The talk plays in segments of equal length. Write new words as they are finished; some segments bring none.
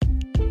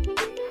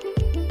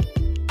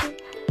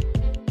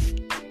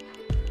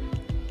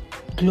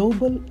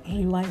Global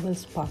Revival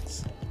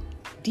Sparks.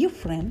 Dear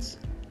friends,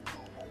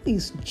 who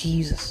is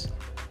Jesus?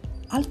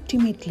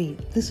 Ultimately,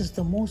 this is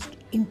the most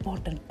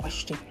important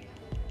question.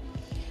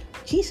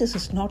 Jesus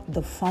is not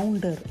the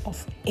founder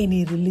of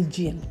any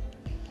religion,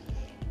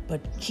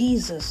 but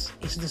Jesus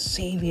is the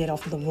Savior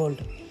of the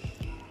world.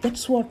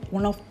 That's what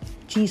one of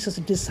Jesus'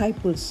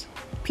 disciples,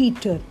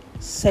 Peter,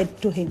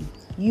 said to him,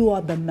 "You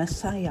are the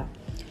Messiah."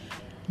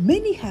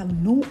 Many have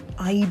no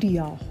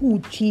idea who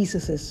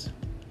Jesus is.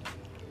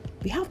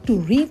 We have to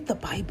read the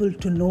Bible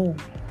to know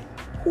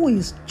who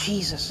is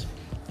Jesus.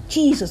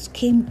 Jesus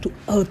came to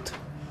earth.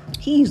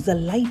 He is the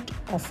light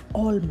of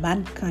all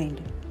mankind,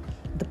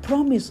 the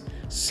promised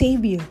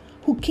Savior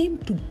who came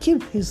to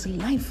give his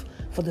life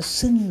for the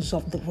sins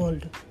of the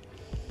world.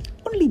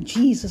 Only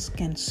Jesus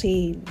can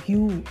save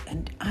you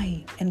and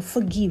I and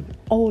forgive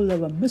all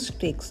our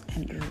mistakes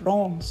and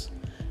wrongs,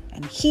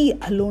 and he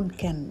alone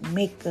can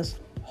make us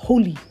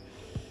holy.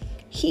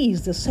 He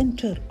is the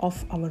center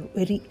of our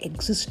very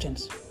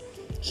existence.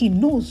 He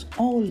knows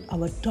all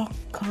our dark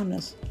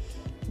corners,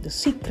 the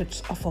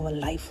secrets of our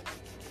life.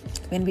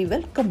 When we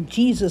welcome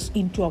Jesus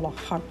into our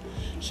heart,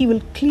 he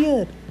will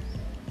clear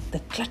the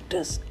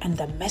clutters and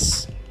the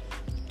mess,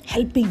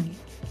 helping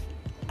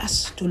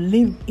us to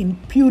live in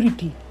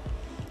purity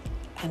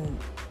and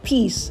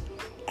peace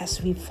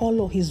as we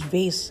follow his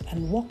ways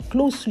and walk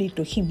closely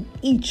to him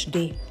each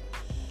day.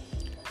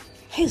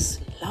 His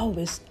love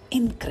is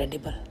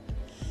incredible.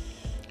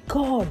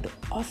 God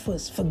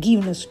offers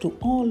forgiveness to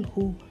all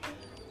who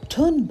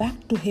turn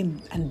back to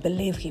him and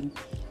believe him.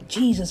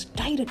 Jesus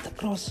died at the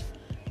cross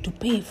to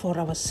pay for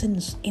our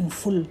sins in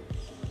full.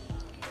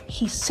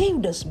 He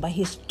saved us by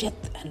his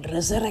death and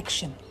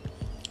resurrection.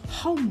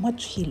 How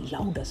much he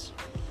loved us.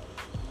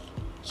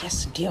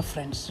 Yes, dear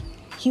friends,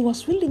 he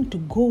was willing to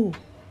go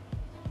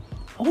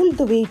all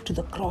the way to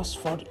the cross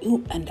for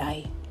you and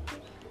I.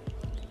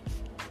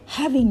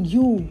 Having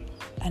you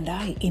and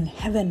I in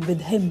heaven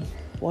with him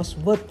was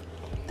worth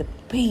the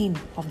pain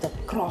of the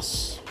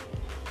cross.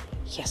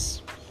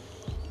 Yes,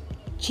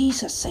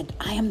 Jesus said,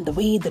 "I am the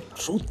way, the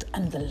truth,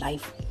 and the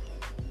life."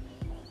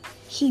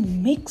 He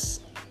made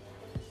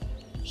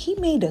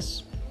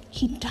us.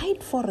 He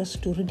died for us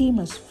to redeem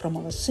us from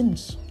our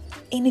sins,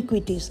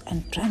 iniquities,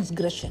 and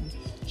transgression.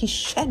 He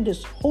shed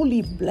his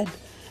holy blood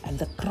at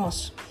the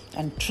cross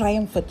and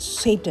triumphed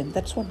Satan.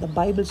 That's what the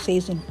Bible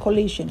says in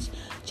Colossians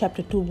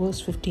chapter 2,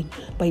 verse 15.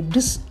 By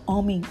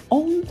disarming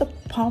all the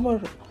power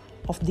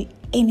of the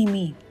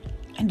enemy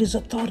and his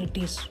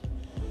authorities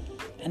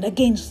and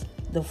against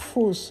the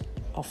force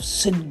of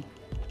sin.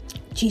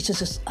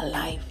 Jesus is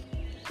alive.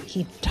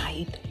 He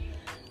died,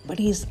 but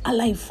he is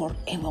alive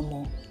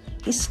forevermore.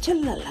 He's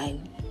still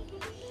alive.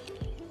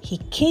 He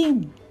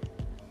came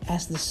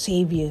as the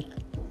Savior,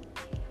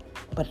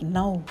 but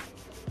now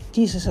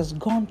Jesus has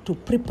gone to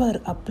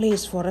prepare a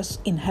place for us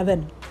in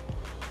heaven,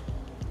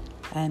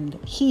 and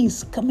he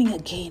is coming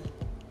again.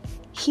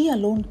 He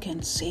alone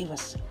can save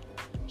us.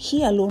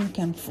 He alone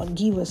can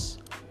forgive us,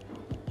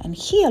 and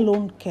he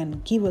alone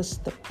can give us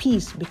the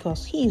peace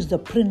because he is the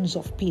Prince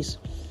of Peace.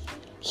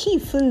 He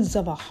fills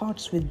our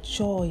hearts with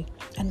joy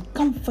and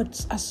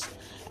comforts us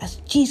as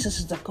Jesus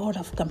is the God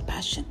of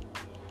compassion.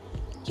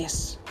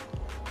 Yes,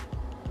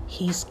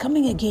 he is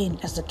coming again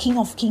as the King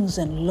of Kings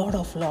and Lord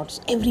of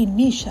Lords. Every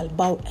knee shall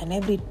bow and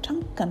every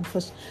tongue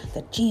confess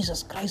that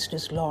Jesus Christ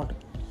is Lord.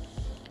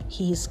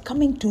 He is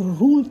coming to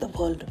rule the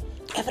world.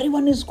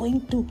 Everyone is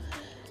going to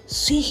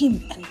see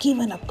him and give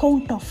an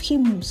account of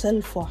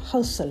himself or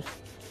herself.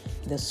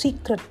 The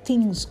secret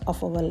things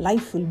of our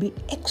life will be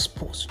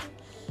exposed.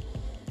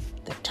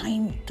 The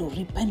time to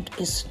repent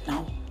is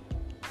now.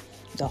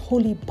 The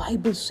Holy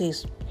Bible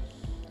says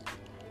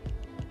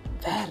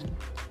where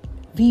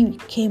we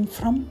came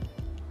from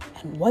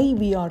and why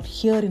we are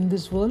here in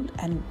this world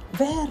and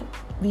where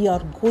we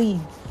are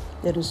going.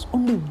 There is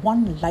only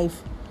one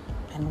life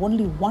and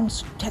only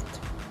one's death,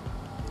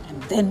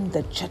 and then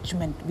the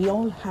judgment we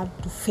all have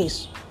to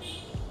face.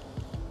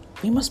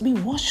 We must be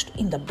washed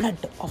in the blood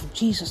of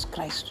Jesus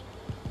Christ.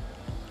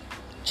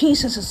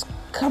 Jesus is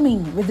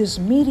coming with his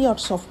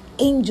myriads of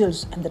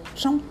angels, and the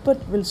trumpet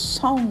will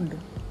sound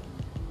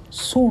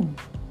soon.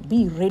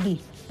 Be ready.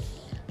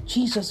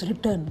 Jesus'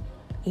 return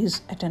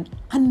is at an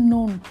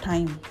unknown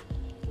time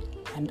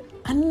and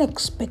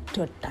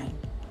unexpected time.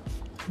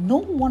 No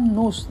one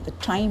knows the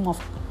time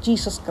of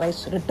Jesus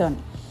Christ's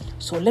return.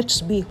 So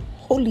let's be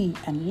holy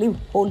and live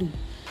holy.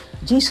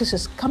 Jesus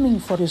is coming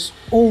for his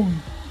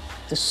own,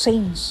 the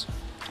saints,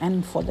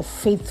 and for the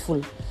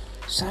faithful.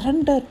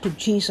 Surrender to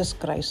Jesus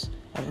Christ.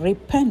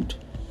 Repent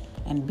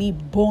and be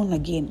born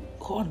again.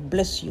 God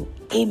bless you.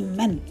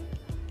 Amen.